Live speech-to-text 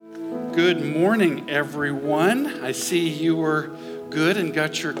Good morning, everyone. I see you were good and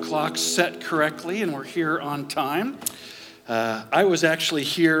got your clocks set correctly, and we're here on time. I was actually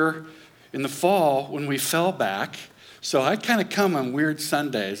here in the fall when we fell back, so I kind of come on weird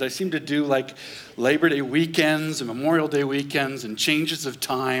Sundays. I seem to do like Labor Day weekends and Memorial Day weekends and changes of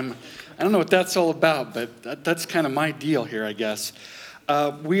time. I don't know what that's all about, but that's kind of my deal here, I guess.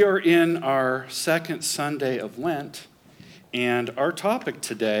 We are in our second Sunday of Lent. And our topic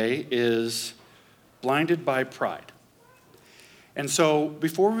today is blinded by pride. And so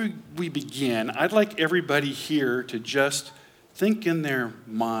before we begin, I'd like everybody here to just think in their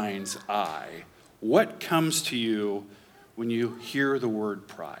mind's eye, what comes to you when you hear the word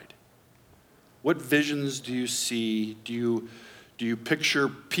pride? What visions do you see? Do you picture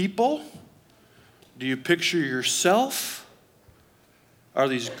people? Do you picture yourself? Are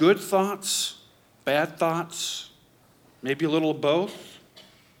these good thoughts, bad thoughts? Maybe a little of both.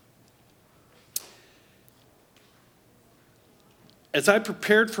 As I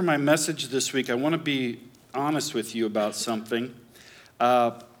prepared for my message this week, I want to be honest with you about something.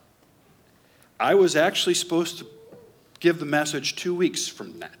 I was actually supposed to give the message 2 weeks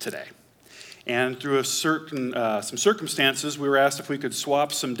from today. And through some circumstances, we were asked if we could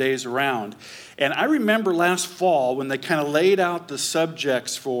swap some days around. And I remember last fall when they kind of laid out the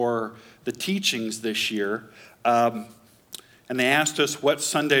subjects for the teachings this year, and they asked us what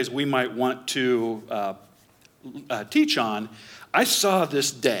Sundays we might want to teach on. I saw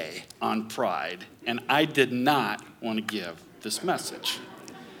this day on pride, and I did not want to give this message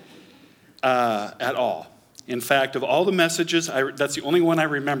at all. In fact, of all the messages, that's the only one I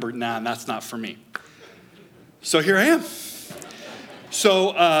remembered. Nah, that's not for me. So here I am.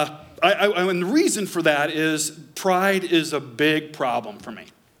 So and the reason for that is pride is a big problem for me.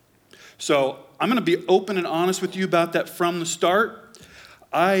 So I'm going to be open and honest with you about that from the start.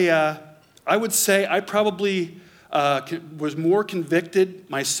 I would say I probably was more convicted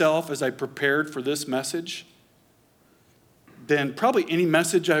myself as I prepared for this message than probably any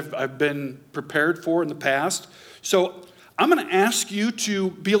message I've been prepared for in the past. So I'm going to ask you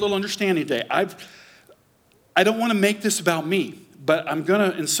to be a little understanding today. I don't want to make this about me, but I'm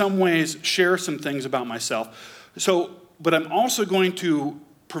going to, in some ways, share some things about myself. But I'm also going to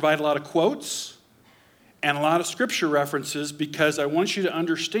provide a lot of quotes and a lot of scripture references because I want you to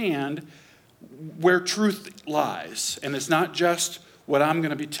understand where truth lies. And it's not just what I'm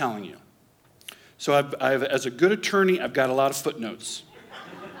going to be telling you. So I've, as a good attorney, I've got a lot of footnotes.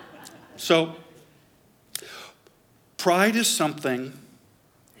 So pride is something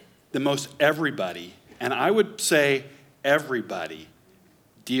that most everybody, and I would say everybody,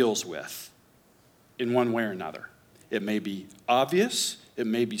 deals with in one way or another. It may be obvious. It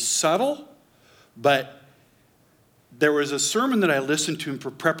may be subtle, but there was a sermon that I listened to in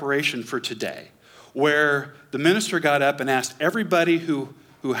preparation for today where the minister got up and asked everybody who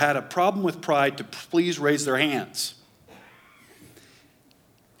had a problem with pride to please raise their hands.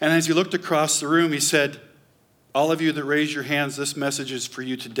 And as he looked across the room, he said, all of you that raise your hands, this message is for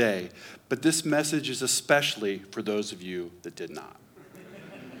you today, but this message is especially for those of you that did not.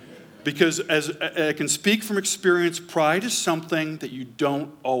 Because as I can speak from experience, pride is something that you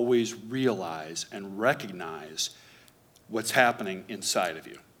don't always realize and recognize what's happening inside of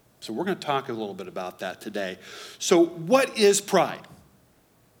you. So we're going to talk a little bit about that today. So what is pride?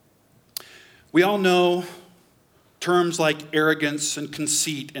 We all know terms like arrogance and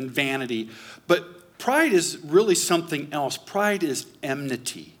conceit and vanity, but pride is really something else. Pride is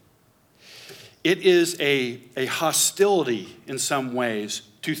enmity. It is a hostility in some ways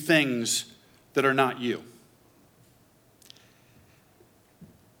to things that are not you.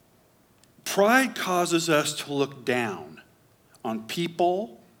 Pride causes us to look down on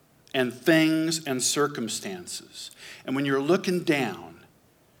people and things and circumstances. And when you're looking down,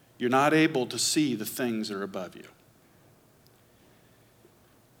 you're not able to see the things that are above you.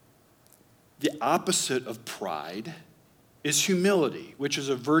 The opposite of pride is humility, which is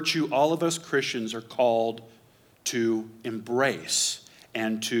a virtue all of us Christians are called to embrace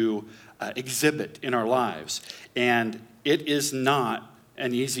and to exhibit in our lives. And it is not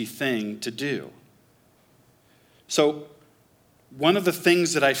an easy thing to do. So one of the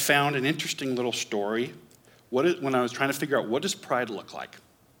things that I found, an interesting little story, when I was trying to figure out what does pride look like?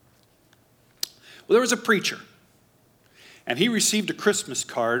 Well, there was a preacher, and he received a Christmas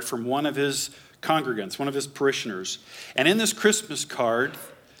card from one of his congregants, one of his parishioners. And in this Christmas card,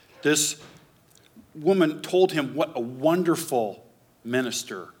 this woman told him what a wonderful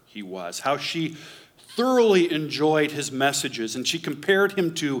minister he was, how she thoroughly enjoyed his messages, and she compared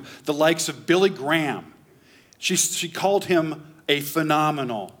him to the likes of Billy Graham. She called him a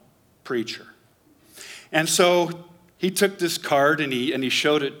phenomenal preacher. And so he took this card and he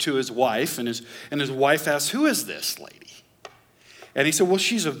showed it to his wife, and his wife asked, "Who is this lady?" And he said, "Well,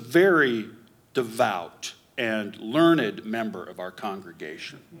 she's a very devout and learned member of our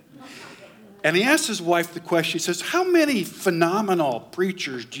congregation." And he asked his wife the question, he says, "How many phenomenal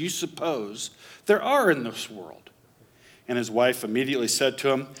preachers do you suppose there are in this world?" And his wife immediately said to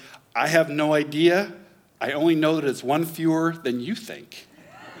him, "I have no idea. I only know that it's one fewer than you think."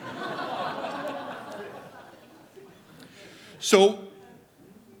 So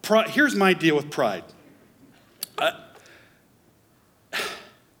here's my deal with pride.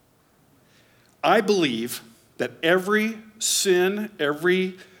 I believe that every sin,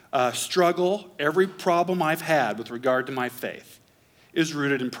 every struggle, every problem I've had with regard to my faith is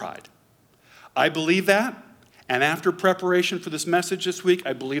rooted in pride. I believe that, and after preparation for this message this week,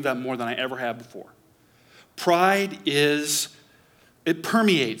 I believe that more than I ever have before. Pride it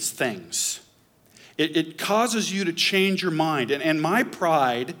permeates things. It causes you to change your mind. And my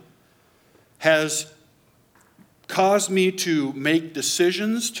pride has caused me to make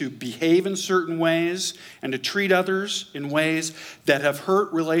decisions, to behave in certain ways, and to treat others in ways that have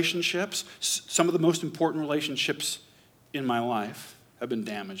hurt relationships. Some of the most important relationships in my life have been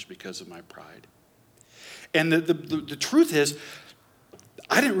damaged because of my pride. And the truth is,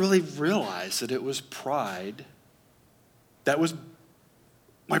 I didn't really realize that it was pride that was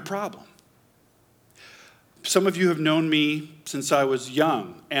my problem. Some of you have known me since I was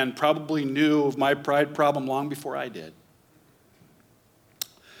young and probably knew of my pride problem long before I did.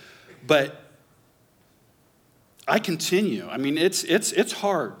 But I continue. I mean, it's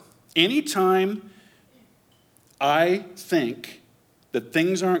hard. Anytime I think that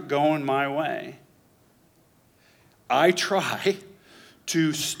things aren't going my way, I try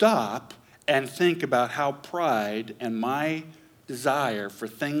to stop and think about how pride and my desire for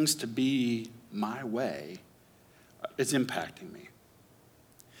things to be my way is impacting me.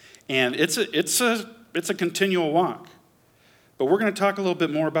 And it's a continual walk. But we're going to talk a little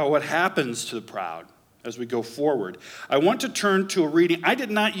bit more about what happens to the proud as we go forward. I want to turn to a reading. I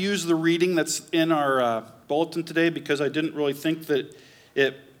did not use the reading that's in our bulletin today because I didn't really think that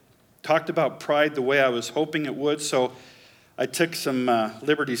it talked about pride the way I was hoping it would. So I took some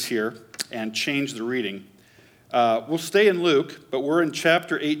liberties here and changed the reading. We'll stay in Luke, but we're in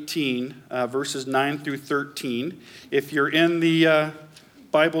chapter 18, verses 9 through 13. If you're in the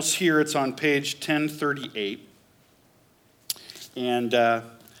Bibles here, it's on page 1038. And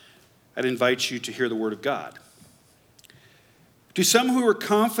I'd invite you to hear the word of God. To some who were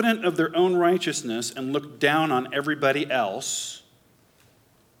confident of their own righteousness and looked down on everybody else,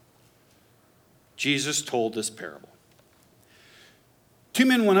 Jesus told this parable. 2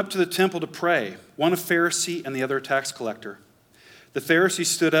 men went up to the temple to pray, one a Pharisee and the other a tax collector. The Pharisee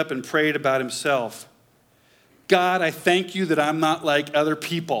stood up and prayed about himself. "God, I thank you that I'm not like other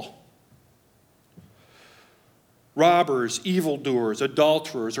people. Robbers, evildoers,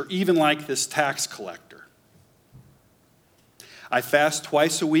 adulterers, or even like this tax collector. I fast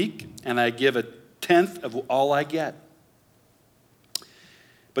twice a week and I give a tenth of all I get."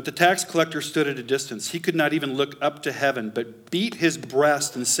 But the tax collector stood at a distance. He could not even look up to heaven, but beat his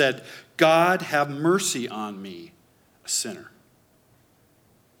breast and said, "God, have mercy on me, a sinner."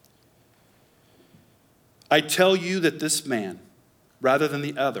 I tell you that this man, rather than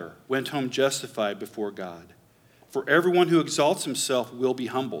the other, went home justified before God. For everyone who exalts himself will be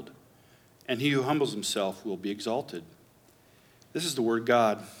humbled, and he who humbles himself will be exalted. This is the word of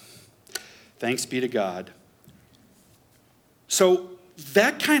God. Thanks be to God. So,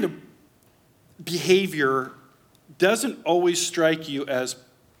 that kind of behavior doesn't always strike you as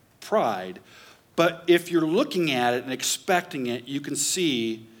pride, but if you're looking at it and expecting it, you can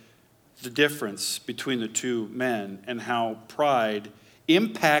see the difference between the two men and how pride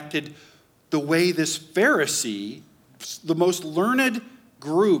impacted the way this Pharisee, the most learned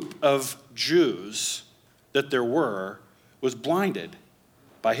group of Jews that there were, was blinded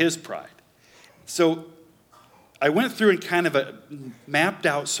by his pride. So I went through and kind of mapped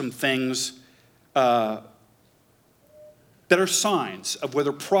out some things that are signs of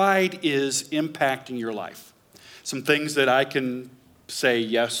whether pride is impacting your life. Some things that I can say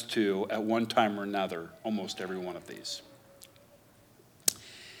yes to at one time or another, almost every one of these.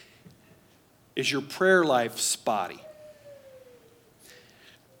 Is your prayer life spotty?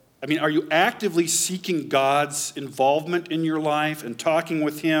 I mean, are you actively seeking God's involvement in your life and talking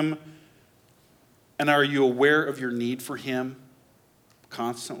with Him? And are you aware of your need for Him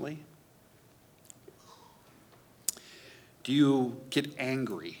constantly? Do you get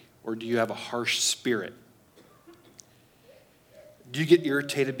angry or do you have a harsh spirit? Do you get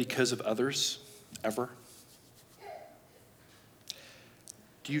irritated because of others ever?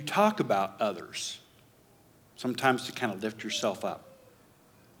 Do you talk about others sometimes to kind of lift yourself up?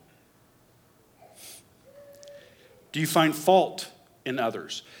 Do you find fault in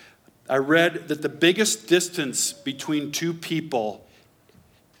others? I read that the biggest distance between two people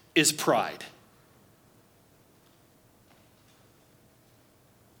is pride.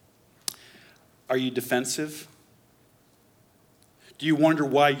 Are you defensive? Do you wonder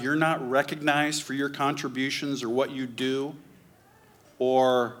why you're not recognized for your contributions or what you do?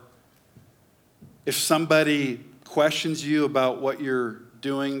 Or if somebody questions you about what you're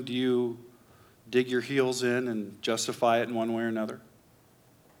doing, do you dig your heels in and justify it in one way or another?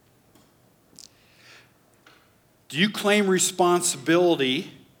 Do you claim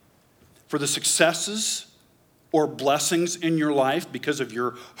responsibility for the successes or blessings in your life because of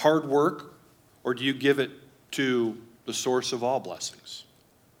your hard work, or do you give it to the source of all blessings?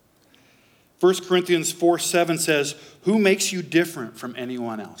 1 Corinthians 4:7 says, "Who makes you different from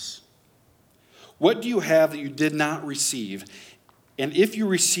anyone else? What do you have that you did not receive? And if you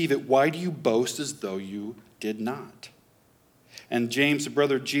receive it, why do you boast as though you did not?" And James, the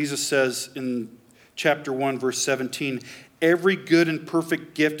brother of Jesus, says in chapter 1, verse 17, "Every good and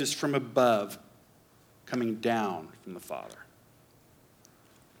perfect gift is from above, coming down from the Father."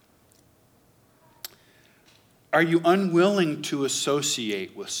 Are you unwilling to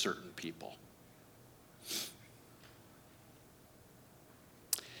associate with certain people?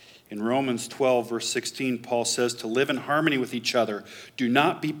 In Romans 12, verse 16, Paul says to live in harmony with each other. Do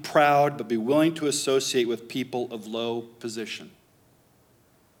not be proud, but be willing to associate with people of low position.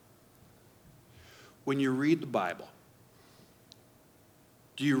 When you read the Bible,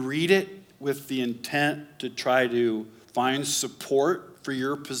 do you read it with the intent to try to find support for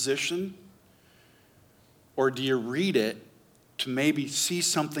your position? Or do you read it to maybe see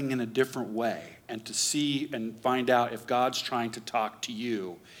something in a different way and to see and find out if God's trying to talk to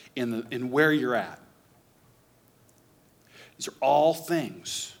you in where you're at? These are all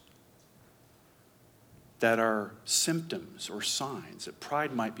things that are symptoms or signs that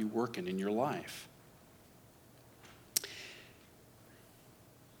pride might be working in your life.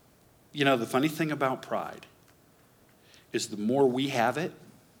 You know, the funny thing about pride is the more we have it,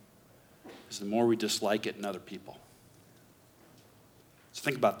 is the more we dislike it in other people. So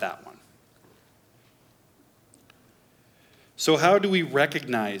think about that one. So how do we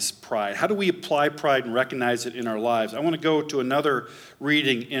recognize pride? How do we apply pride and recognize it in our lives? I want to go to another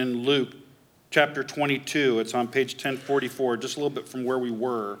reading in Luke chapter 22. It's on page 1044, just a little bit from where we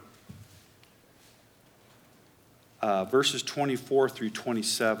were. Verses 24 through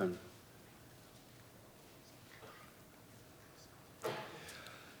 27.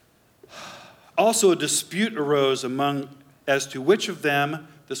 Also, a dispute arose as to which of them,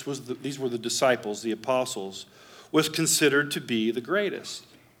 these were the disciples, the apostles, was considered to be the greatest.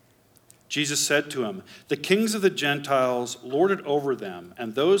 Jesus said to him, "The kings of the Gentiles lord it over them,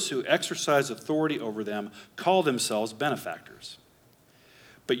 and those who exercise authority over them call themselves benefactors.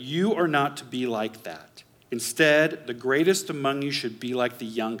 But you are not to be like that. Instead, the greatest among you should be like the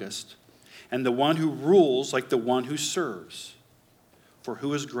youngest, and the one who rules like the one who serves. For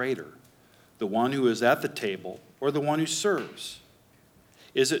who is greater, the one who is at the table or the one who serves?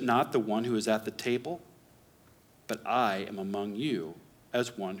 Is it not the one who is at the table? But I am among you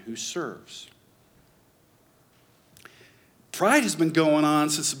as one who serves." Pride has been going on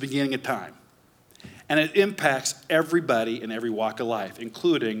since the beginning of time, and it impacts everybody in every walk of life,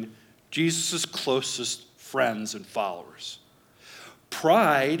 including Jesus' closest friends and followers.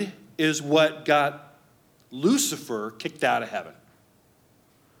 Pride is what got Lucifer kicked out of heaven.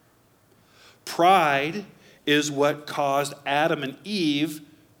 Pride is what caused Adam and Eve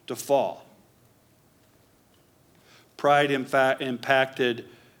to fall. Pride, in fact, impacted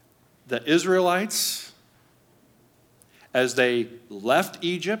the Israelites as they left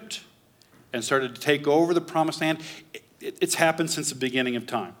Egypt and started to take over the promised land. It's happened since the beginning of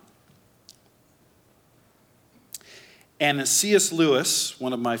time. And as C.S. Lewis,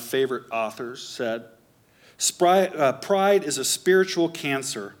 one of my favorite authors, said, pride is a spiritual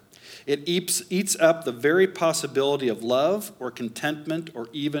cancer. It eats up the very possibility of love or contentment or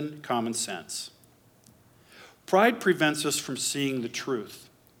even common sense. Pride prevents us from seeing the truth.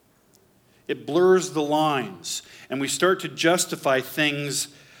 It blurs the lines, and we start to justify things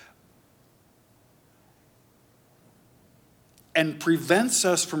and prevents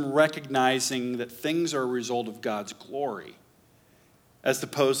us from recognizing that things are a result of God's glory as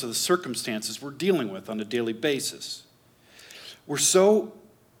opposed to the circumstances we're dealing with on a daily basis. We're so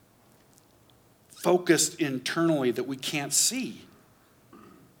focused internally that we can't see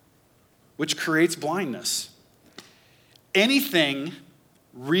which creates blindness. Anything,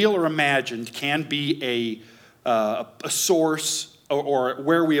 real or imagined, can be a source or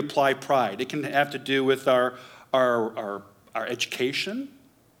where we apply pride. It can have to do with our education,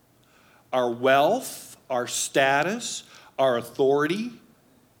 our wealth, our status, our authority,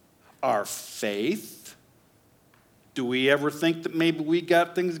 our faith. Do we ever think that maybe we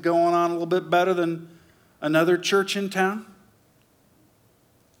got things going on a little bit better than another church in town?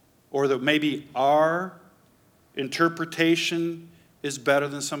 Or that maybe our interpretation is better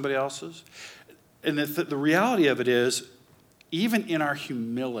than somebody else's? And the reality of it is, even in our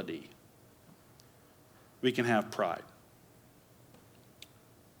humility, we can have pride.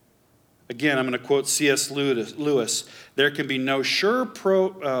 Again, I'm going to quote C.S. Lewis. There can be no surer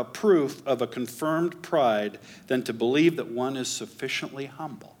proof of a confirmed pride than to believe that one is sufficiently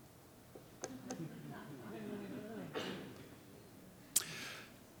humble.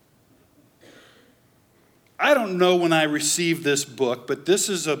 I don't know when I received this book, but this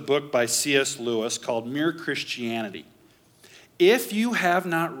is a book by C.S. Lewis called Mere Christianity. If you have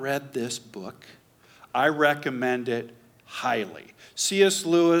not read this book, I recommend it highly. C.S.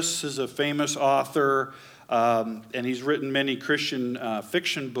 Lewis is a famous author, and he's written many Christian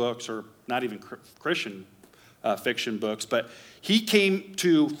fiction books, or not even Christian fiction books, but he came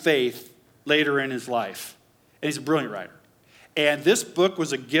to faith later in his life, and he's a brilliant writer. And this book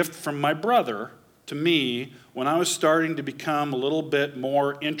was a gift from my brother to me when I was starting to become a little bit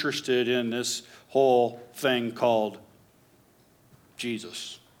more interested in this whole thing called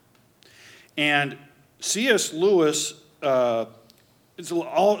Jesus. And C.S. Lewis,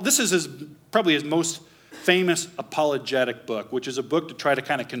 this is probably his most famous apologetic book, which is a book to try to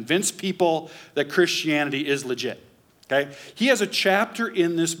kind of convince people that Christianity is legit. Okay? He has a chapter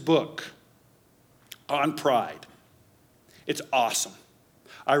in this book on pride. It's awesome.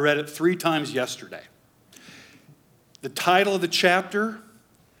 I read it 3 times yesterday. The title of the chapter,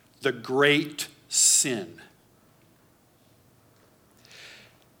 The Great Sin.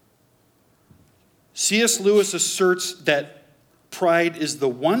 C.S. Lewis asserts that pride is the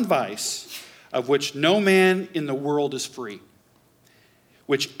one vice of which no man in the world is free,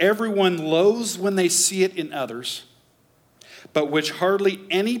 which everyone loathes when they see it in others, but which hardly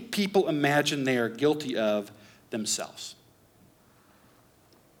any people imagine they are guilty of themselves.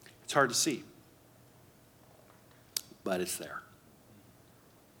 It's hard to see, but it's there.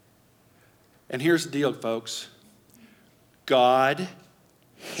 And here's the deal, folks. God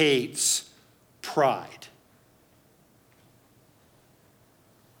hates pride.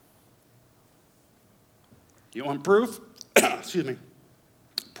 You want proof? Excuse me.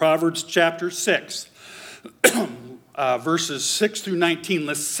 Proverbs chapter 6, verses 6 through 19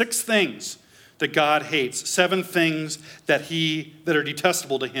 lists 6 things that God hates, 7 things that are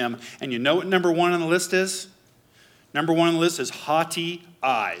detestable to him. And you know what number 1 on the list is? Number 1 on the list is haughty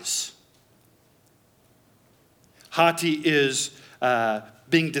eyes. Haughty is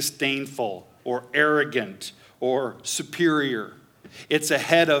being disdainful or arrogant or superior. It's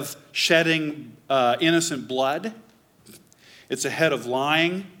ahead of shedding innocent blood. It's ahead of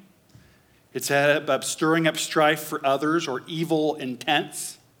lying. It's ahead of stirring up strife for others or evil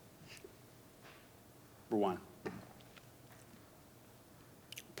intents. Number 1.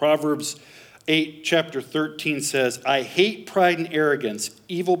 Proverbs 8, chapter 13 says, I hate pride and arrogance,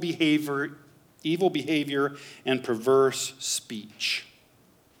 evil behavior, and perverse speech.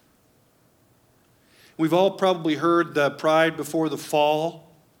 We've all probably heard the pride before the fall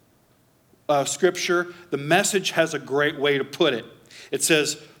scripture. The Message has a great way to put it. It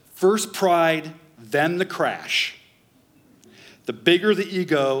says, first pride, then the crash. The bigger the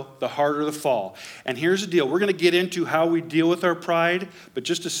ego, the harder the fall. And here's the deal. We're going to get into how we deal with our pride, but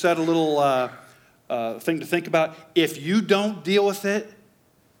just to set a little thing to think about, if you don't deal with it,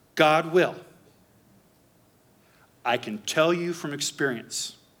 God will. I can tell you from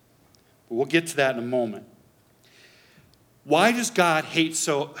experience. But we'll get to that in a moment. Why does God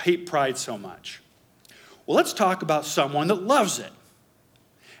hate pride so much? Well, let's talk about someone that loves it.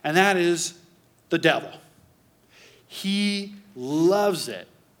 And that is the devil. He loves it.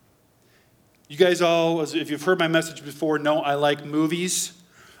 You guys all, if you've heard my message before, know I like movies.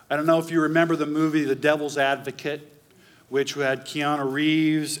 I don't know if you remember the movie The Devil's Advocate, which had Keanu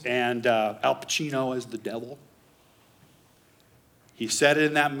Reeves and Al Pacino as the devil. He said it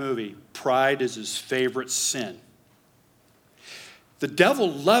in that movie, pride is his favorite sin. The devil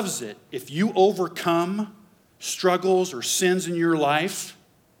loves it if you overcome struggles or sins in your life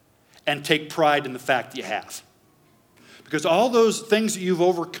and take pride in the fact that you have. Because all those things that you've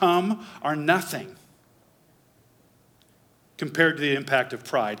overcome are nothing compared to the impact of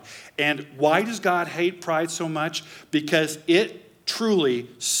pride. And why does God hate pride so much? Because it truly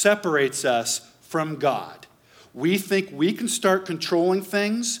separates us from God. We think we can start controlling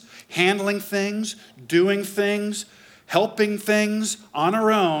things, handling things, doing things, helping things on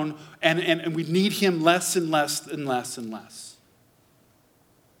our own, and we need him less and less and less and less.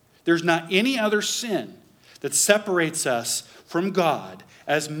 There's not any other sin that separates us from God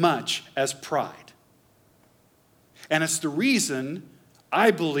as much as pride. And it's the reason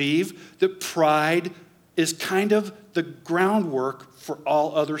I believe that pride is kind of the groundwork for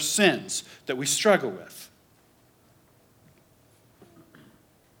all other sins that we struggle with.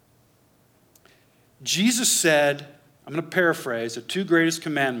 Jesus said, I'm going to paraphrase, the two greatest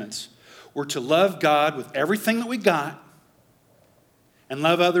commandments were to love God with everything that we got and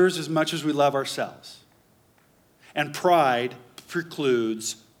love others as much as we love ourselves. And pride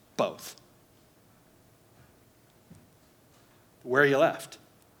precludes both. Where are you left?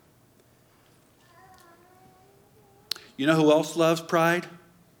 You know who else loves pride?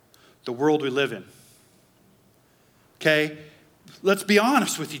 The world we live in. Okay? Let's be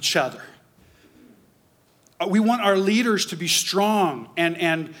honest with each other. We want our leaders to be strong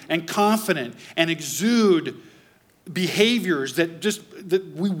and confident and exude behaviors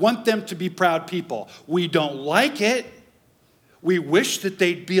that we want them to be proud people. We don't like it. We wish that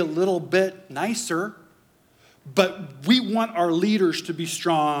they'd be a little bit nicer. But we want our leaders to be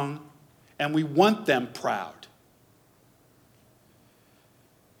strong and we want them proud.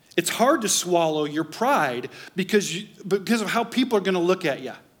 It's hard to swallow your pride because of how people are going to look at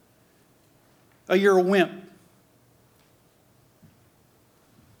you. Oh, you're a wimp.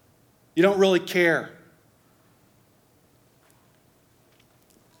 You don't really care.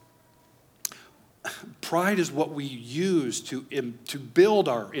 Pride is what we use to build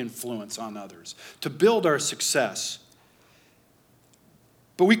our influence on others, to build our success.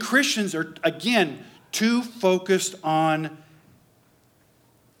 But we Christians are, again, too focused on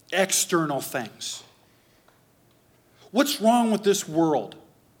external things. What's wrong with this world?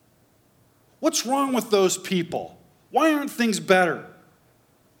 What's wrong with those people? Why aren't things better?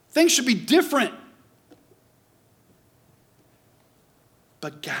 Things should be different.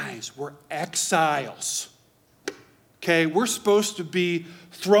 But guys, we're exiles. Okay, we're supposed to be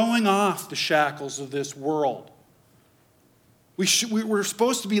throwing off the shackles of this world. We're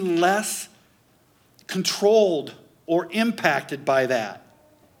supposed to be less controlled or impacted by that.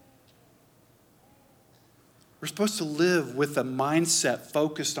 We're supposed to live with a mindset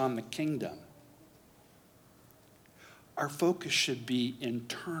focused on the kingdom. Our focus should be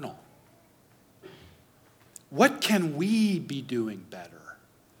internal. What can we be doing better?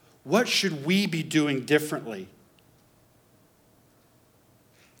 What should we be doing differently?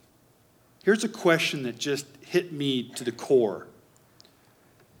 Here's a question that just hit me to the core.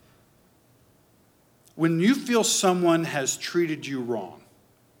 When you feel someone has treated you wrong,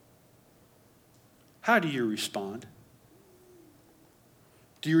 how do you respond?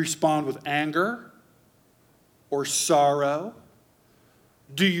 Do you respond with anger or sorrow?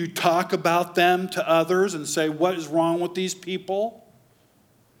 Do you talk about them to others and say, what is wrong with these people?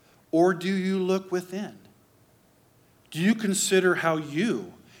 Or do you look within? Do you consider how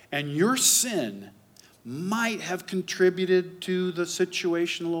you and your sin might have contributed to the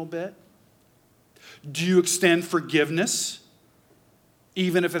situation a little bit? Do you extend forgiveness,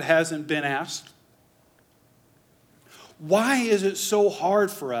 even if it hasn't been asked? Why is it so hard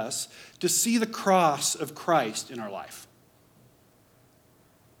for us to see the cross of Christ in our life?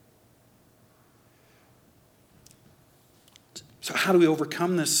 So how do we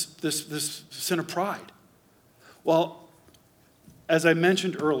overcome this sin of pride? Well, as I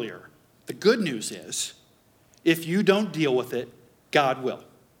mentioned earlier, the good news is, if you don't deal with it, God will.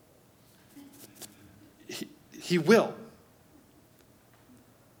 He will.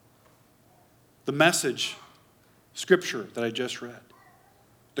 The message, scripture that I just read.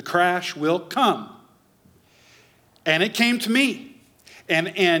 The crash will come. And it came to me.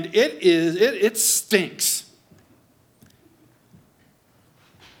 And it stinks.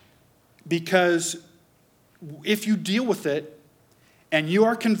 Because if you deal with it and you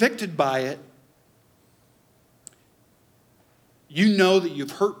are convicted by it, you know that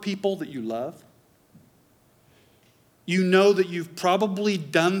you've hurt people that you love. You know that you've probably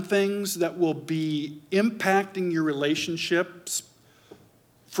done things that will be impacting your relationships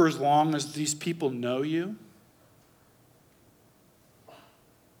for as long as these people know you.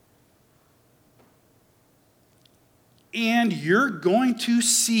 And you're going to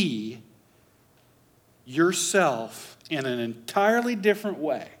see yourself in an entirely different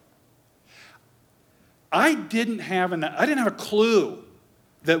way. I didn't have a clue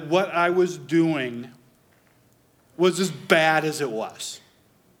that what I was doing was as bad as it was.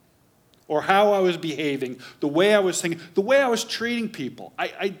 Or how I was behaving, the way I was thinking, the way I was treating people.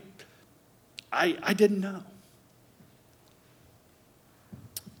 I didn't know.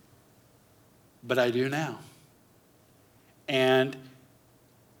 But I do now. And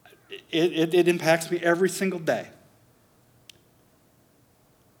it impacts me every single day.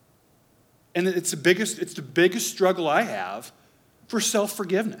 And it's the biggest struggle I have for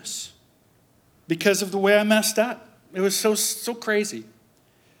self-forgiveness because of the way I messed up. It was so crazy.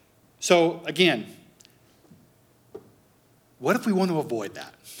 So again, what if we want to avoid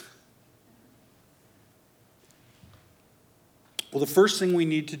that? Well, the first thing we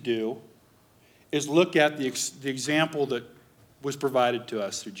need to do is look at the example that was provided to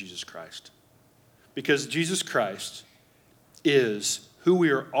us through Jesus Christ. Because Jesus Christ is who we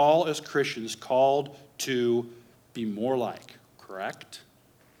are all as Christians called to be more like, correct?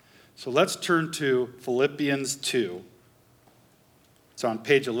 So let's turn to Philippians 2. It's on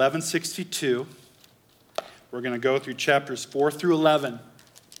page 1162. We're going to go through chapters 4 through 11.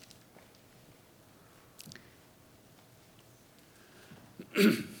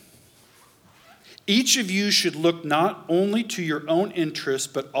 Each of you should look not only to your own interests,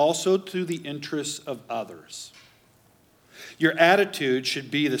 but also to the interests of others. Your attitude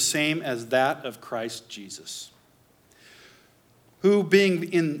should be the same as that of Christ Jesus, who,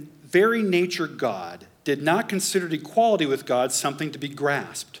 being in very nature God, did not consider equality with God something to be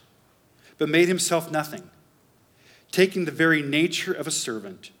grasped, but made himself nothing, taking the very nature of a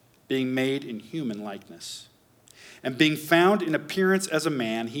servant, being made in human likeness. And being found in appearance as a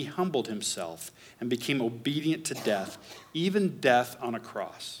man, he humbled himself and became obedient to death, even death on a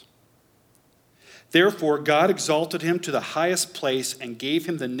cross. Therefore, God exalted him to the highest place and gave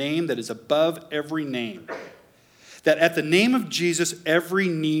him the name that is above every name, that at the name of Jesus every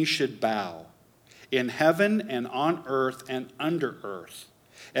knee should bow, in heaven and on earth and under earth,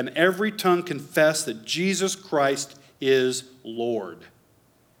 and every tongue confess that Jesus Christ is Lord,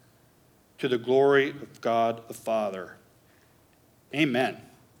 to the glory of God the Father. Amen.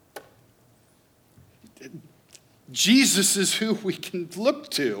 Jesus is who we can look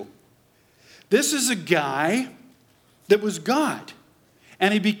to. This is a guy that was God,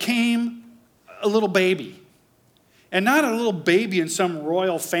 and he became a little baby. And not a little baby in some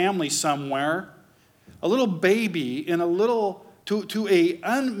royal family somewhere, a little baby in to a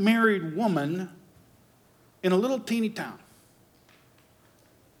unmarried woman in a little teeny town.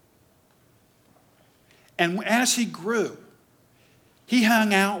 And as he grew, he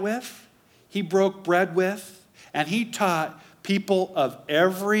hung out with, he broke bread with, and he taught people of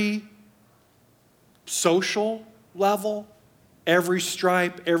every social level, every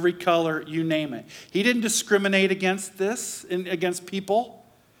stripe, every color, you name it. He didn't discriminate against people.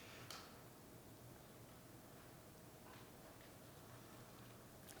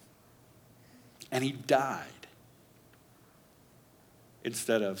 And he died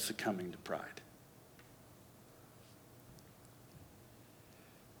instead of succumbing to pride.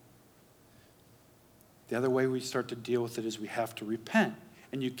 The other way we start to deal with it is we have to repent.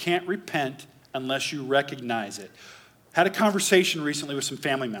 And you can't repent unless you recognize it. Had a conversation recently with some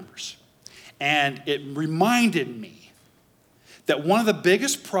family members, and it reminded me that one of the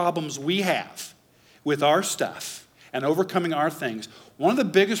biggest problems we have with our stuff and overcoming our things, one of the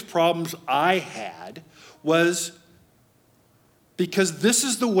biggest problems I had was because this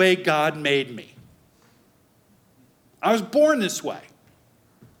is the way God made me. I was born this way.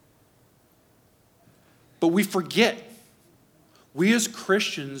 But we forget. We as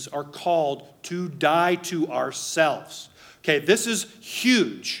Christians are called to die to ourselves. Okay, this is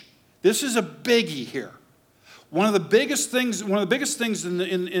huge. This is a biggie here. One of the biggest things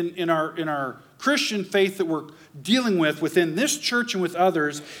in our Christian faith that we're dealing with within this church and with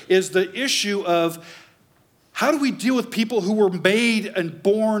others is the issue of how do we deal with people who were made and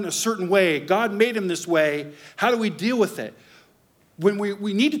born a certain way? God made them this way. How do we deal with it? When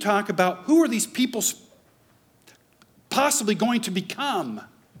we need to talk about who are these people possibly going to become.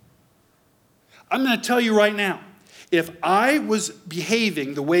 I'm going to tell you right now, if I was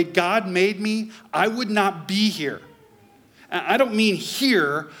behaving the way God made me, I would not be here. I don't mean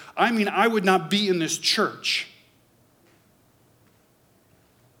here, I mean I would not be in this church.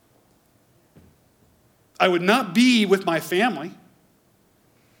 I would not be with my family.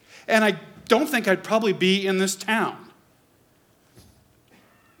 And I don't think I'd probably be in this town.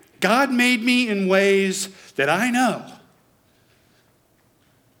 God made me in ways that I know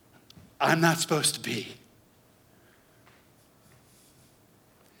I'm not supposed to be.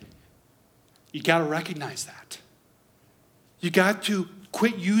 You got to recognize that. You got to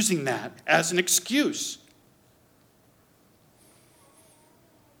quit using that as an excuse.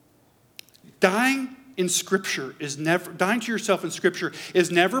 Dying to yourself in Scripture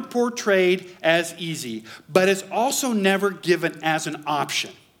is never portrayed as easy, but it's also never given as an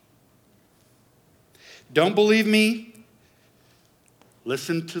option. Don't believe me?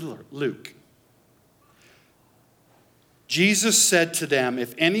 Listen to Luke. Jesus said to them,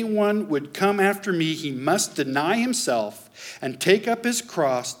 if anyone would come after me, he must deny himself and take up his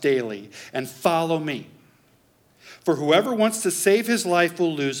cross daily and follow me. For whoever wants to save his life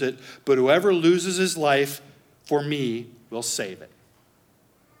will lose it, but whoever loses his life for me will save it.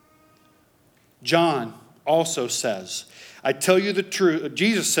 John also says, I tell you the truth.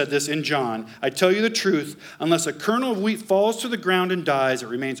 Jesus said this in John. I tell you the truth, unless a kernel of wheat falls to the ground and dies, it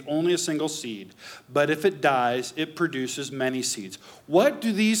remains only a single seed. But if it dies, it produces many seeds. What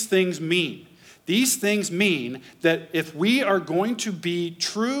do these things mean? These things mean that if we are going to be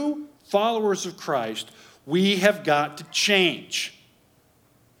true followers of Christ, we have got to change.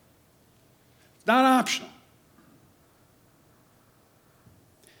 It's not optional.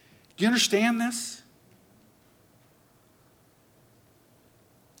 Do you understand this?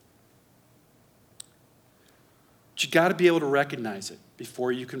 But you got to be able to recognize it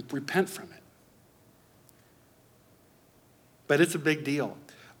before you can repent from it. But it's a big deal.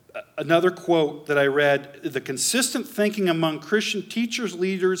 Another quote that I read, the consistent thinking among Christian teachers,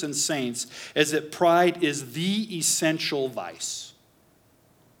 leaders, and saints is that pride is the essential vice,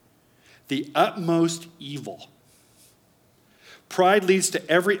 the utmost evil. Pride leads to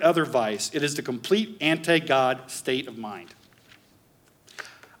every other vice. It is the complete anti-God state of mind.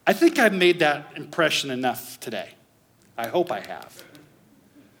 I think I've made that impression enough today. I hope I have.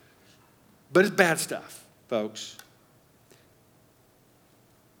 But it's bad stuff, folks.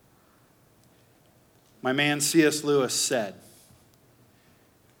 My man C.S. Lewis said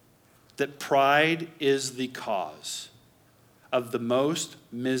that pride is the cause of the most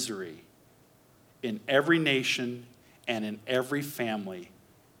misery in every nation and in every family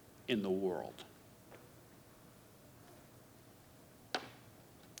in the world.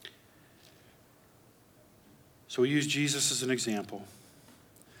 So we use Jesus as an example.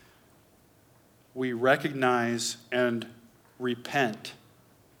 We recognize and repent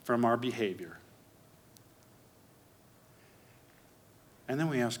from our behavior. And then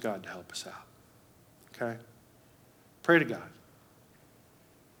we ask God to help us out. Okay? Pray to God.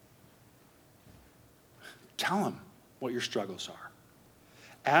 Tell him what your struggles are.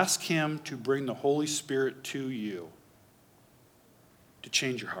 Ask him to bring the Holy Spirit to you to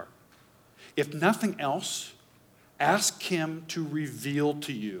change your heart. If nothing else, ask him to reveal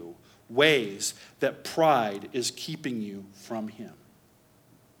to you ways that pride is keeping you from him.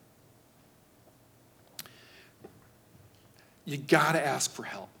 You got to ask for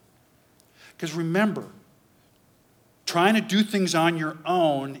help. Because remember, trying to do things on your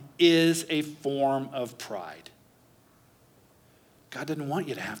own is a form of pride. God doesn't want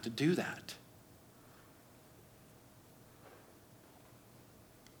you to have to do that.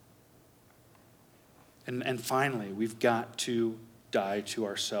 And finally, we've got to die to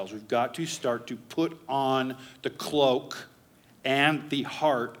ourselves. We've got to start to put on the cloak and the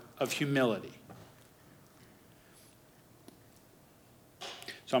heart of humility.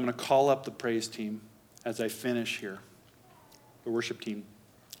 So I'm going to call up the praise team as I finish here, the worship team,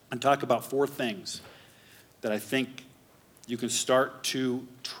 and talk about 4 things that I think you can start to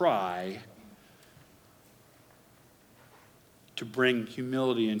try to bring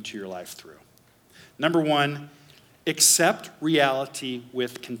humility into your life through. Number 1, accept reality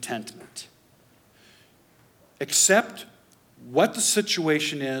with contentment. Accept what the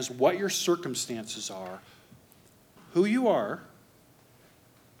situation is, what your circumstances are, who you are,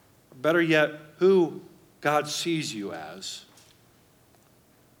 or better yet, who God sees you as,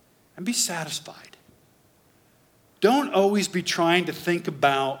 and be satisfied. Don't always be trying to think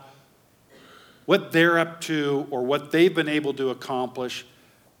about what they're up to or what they've been able to accomplish.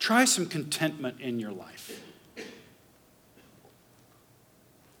 Try some contentment in your life.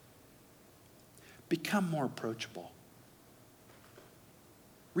 Become more approachable.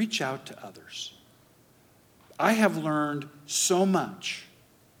 Reach out to others. I have learned so much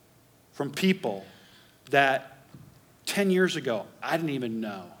from people that 10 years ago I didn't even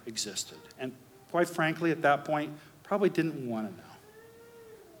know existed. And quite frankly, at that point, probably didn't want to know.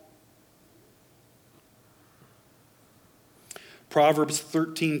 Proverbs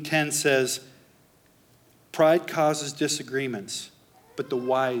 13:10 says, pride causes disagreements, but the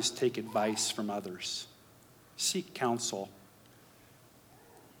wise take advice from others. Seek counsel.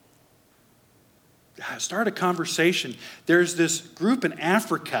 start a conversation. There's this group in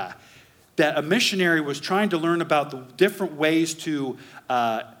Africa that a missionary was trying to learn about the different ways to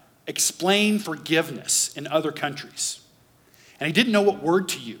explain forgiveness in other countries. And he didn't know what word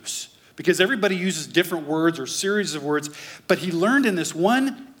to use because everybody uses different words or series of words. But he learned in this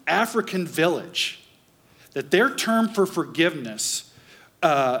one African village that their term for forgiveness,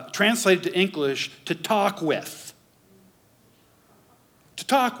 translated to English, to talk with. To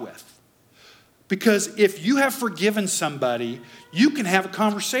talk with. Because if you have forgiven somebody, you can have a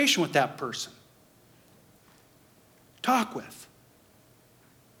conversation with that person. Talk with.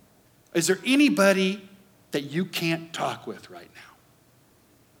 Is there anybody that you can't talk with right now?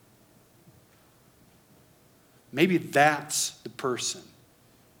 Maybe that's the person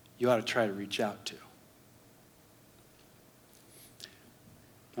you ought to try to reach out to.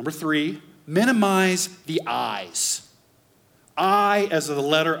 Number 3, minimize the I's. I as the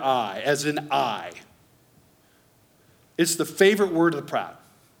letter I, as in I. It's the favorite word of the proud.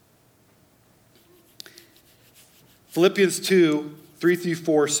 Philippians 2,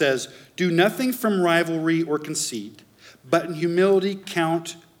 3-4 says, do nothing from rivalry or conceit, but in humility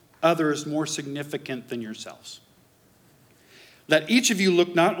count others more significant than yourselves. Let each of you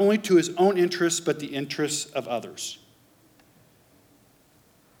look not only to his own interests, but the interests of others.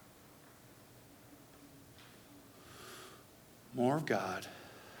 More of God,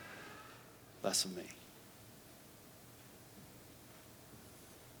 less of me.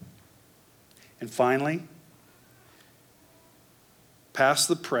 And finally, pass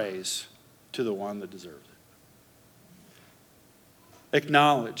the praise to the one that deserves it.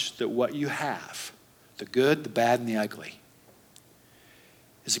 Acknowledge that what you have, the good, the bad, and the ugly,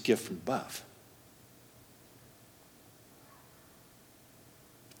 is a gift from above.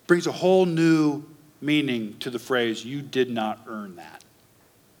 Brings a whole new meaning to the phrase, you did not earn that.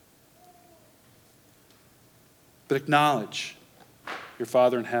 But acknowledge your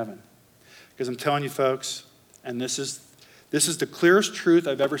Father in heaven. Because I'm telling you, folks, and this is the clearest truth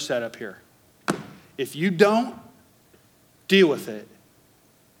I've ever said up here. If you don't deal with it,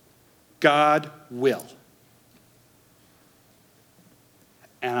 God will.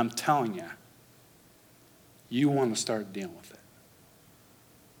 And I'm telling you, you want to start dealing with it.